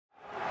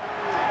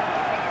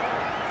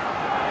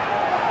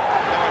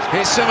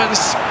Here's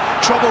Simmonds,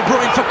 trouble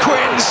brewing for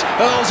Quins,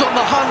 Earls on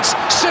the hunt,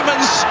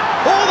 Simmonds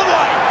all the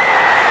way!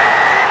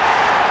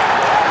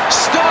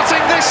 Starting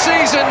this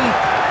season,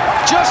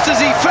 just as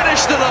he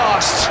finished the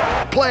last.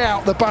 Play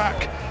out the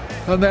back,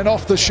 and then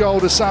off the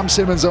shoulder, Sam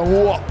Simmonds,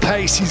 and what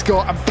pace he's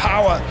got and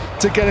power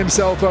to get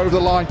himself over the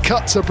line.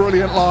 Cuts a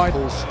brilliant line.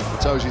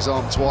 Toes his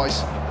arm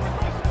twice.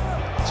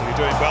 So you're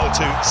doing well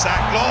to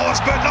sack Lords,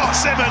 but not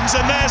Simmonds,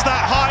 and there's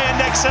that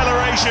high-end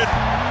acceleration.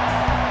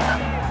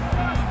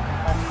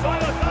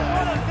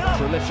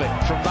 Prolific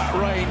from that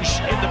range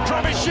in the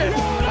Premiership,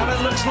 and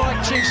it looks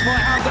like Chiefs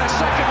might have their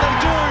second. They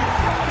do.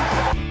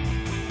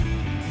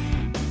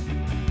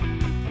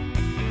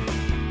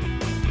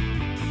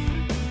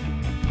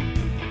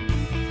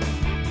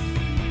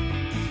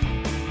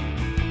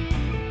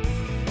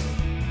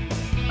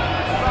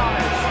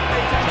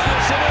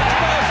 Simmonds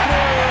bursts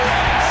through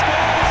and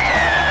scores.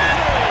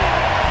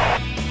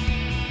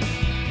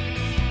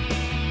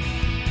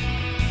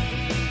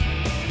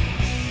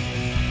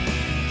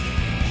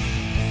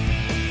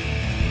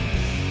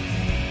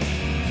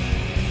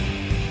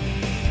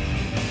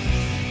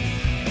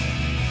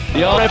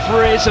 The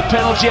referee is a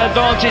penalty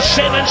advantage.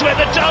 Simmonds with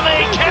the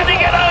dummy. Can he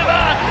get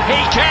over?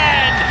 He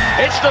can.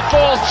 It's the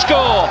fourth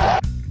score.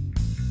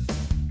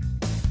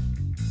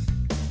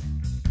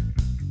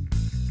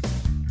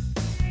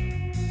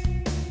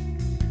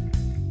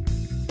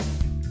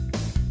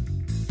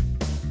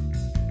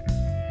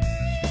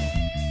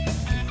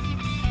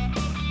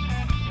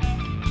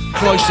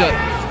 Closer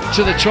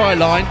to the try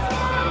line.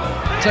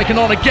 Taken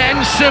on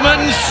again,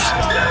 Simmonds.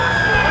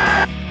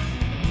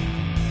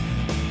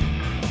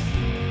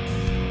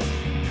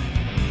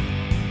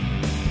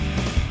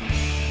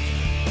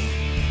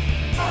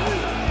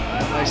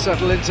 They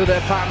settle into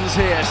their patterns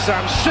here.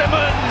 Sam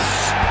Simmonds,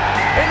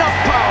 enough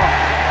power.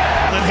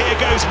 And here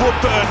goes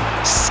Woodburn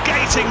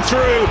skating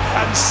through,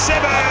 and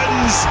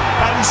Simmonds,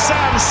 and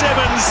Sam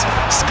Simmonds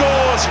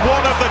scores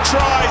one of the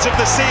tries of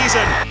the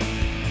season.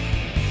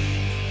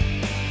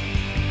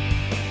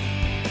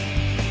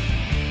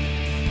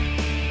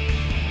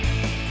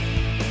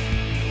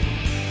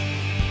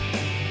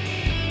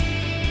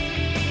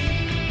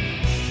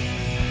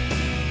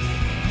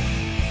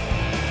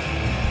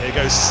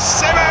 Here goes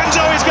Simmonds,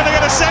 oh, he's going to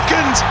get a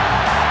second!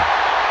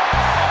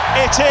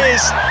 It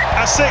is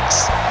a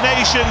Six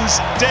Nations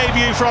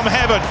debut from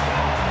heaven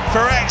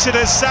for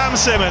Exeter's Sam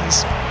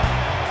Simmonds.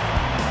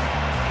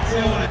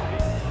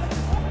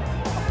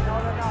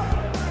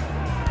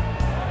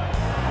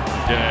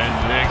 And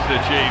the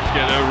Exeter Chiefs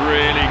get a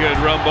really good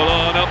rumble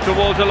on up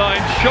towards the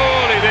line.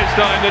 Surely this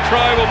time the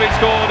try will be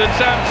scored, and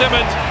Sam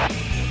Simmonds.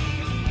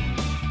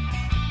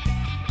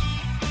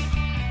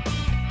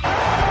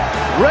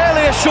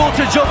 Rarely a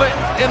shortage of it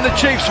in the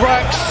Chiefs'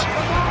 ranks.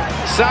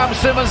 Sam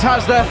Simmonds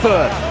has their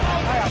third.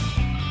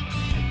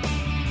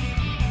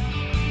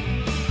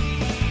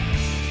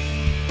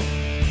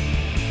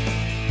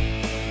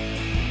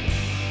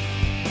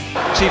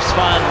 Chiefs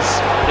fans,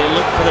 they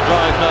look for the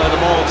drive now, the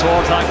ball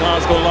towards that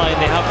Glasgow line.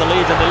 They have the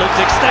lead and they look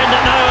to extend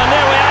it now, and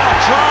there we are,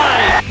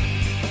 try!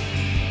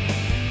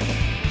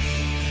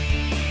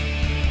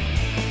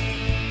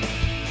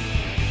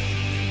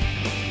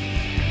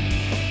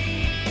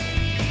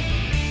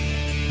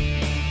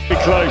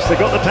 Close, they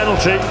got the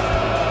penalty.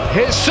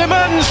 Here's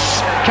Simmonds,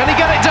 can he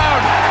get it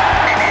down?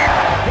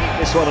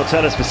 This one will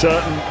tell us for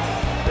certain.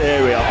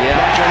 There we are.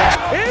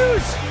 Yeah.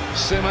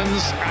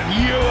 Simmonds and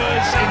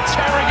Ewers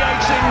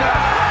interrogating the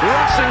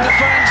Racing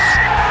defence.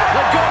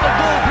 They've got the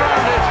ball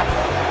grounded.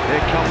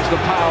 Here comes the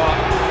power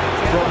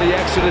from the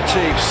Exeter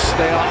Chiefs.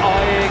 They are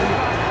eyeing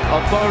a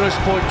bonus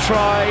point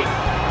try.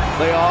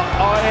 They are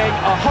eyeing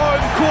a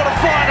home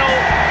quarter-final,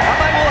 and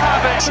they will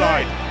have it.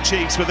 Side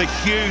Chiefs with a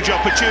huge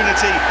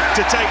opportunity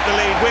to take the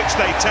lead, which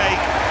they take,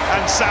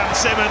 and Sam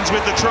Simmonds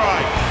with the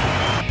try.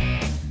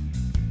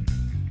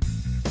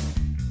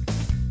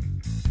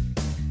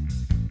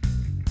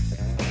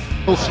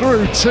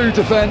 Through two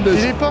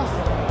defenders.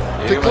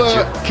 De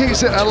Klerk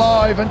keeps it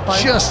alive, and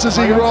just as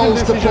he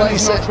rolls to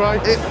place it,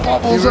 it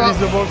bobbles up.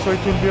 The ball, so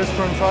it will be a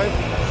strong fight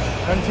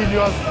until you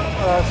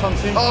have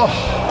something.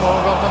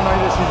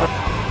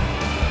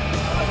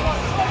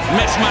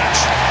 Mismatch.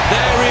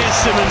 There is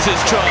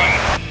Simmonds' try.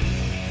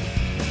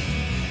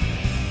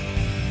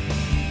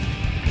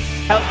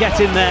 Help get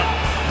in there.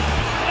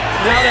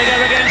 Now they go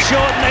again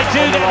short, and they do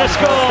get the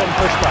score.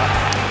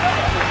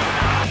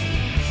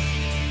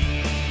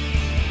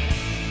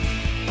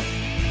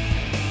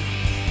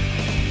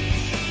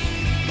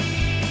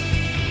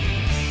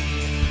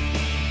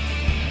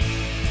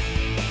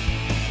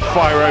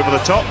 Fire over the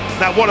top.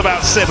 Now what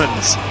about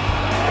Simmonds?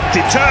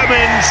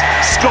 Determined,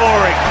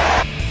 scoring.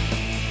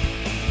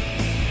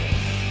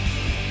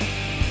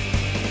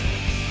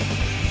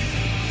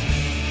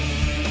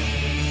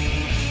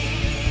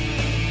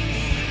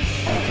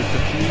 Just a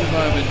few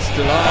moments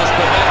to last,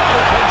 but that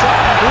opens up.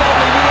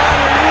 Lovely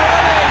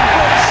running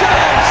from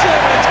Sam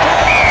Simmonds.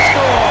 Can't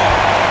score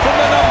from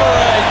the number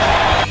 8.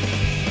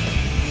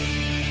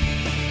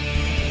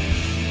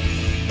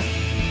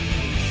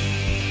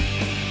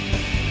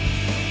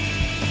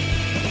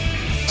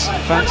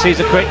 Fancies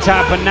a quick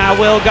tap and now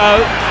will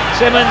go.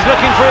 Simmonds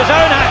looking for his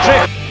own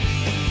hat-trick.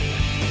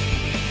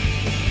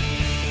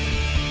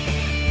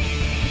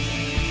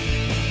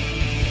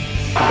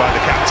 By the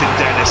captain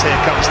Dennis, here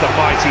comes the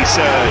mighty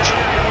surge.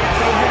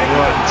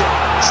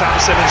 And Sam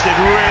Simmonds did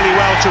really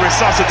well to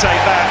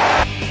resuscitate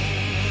that.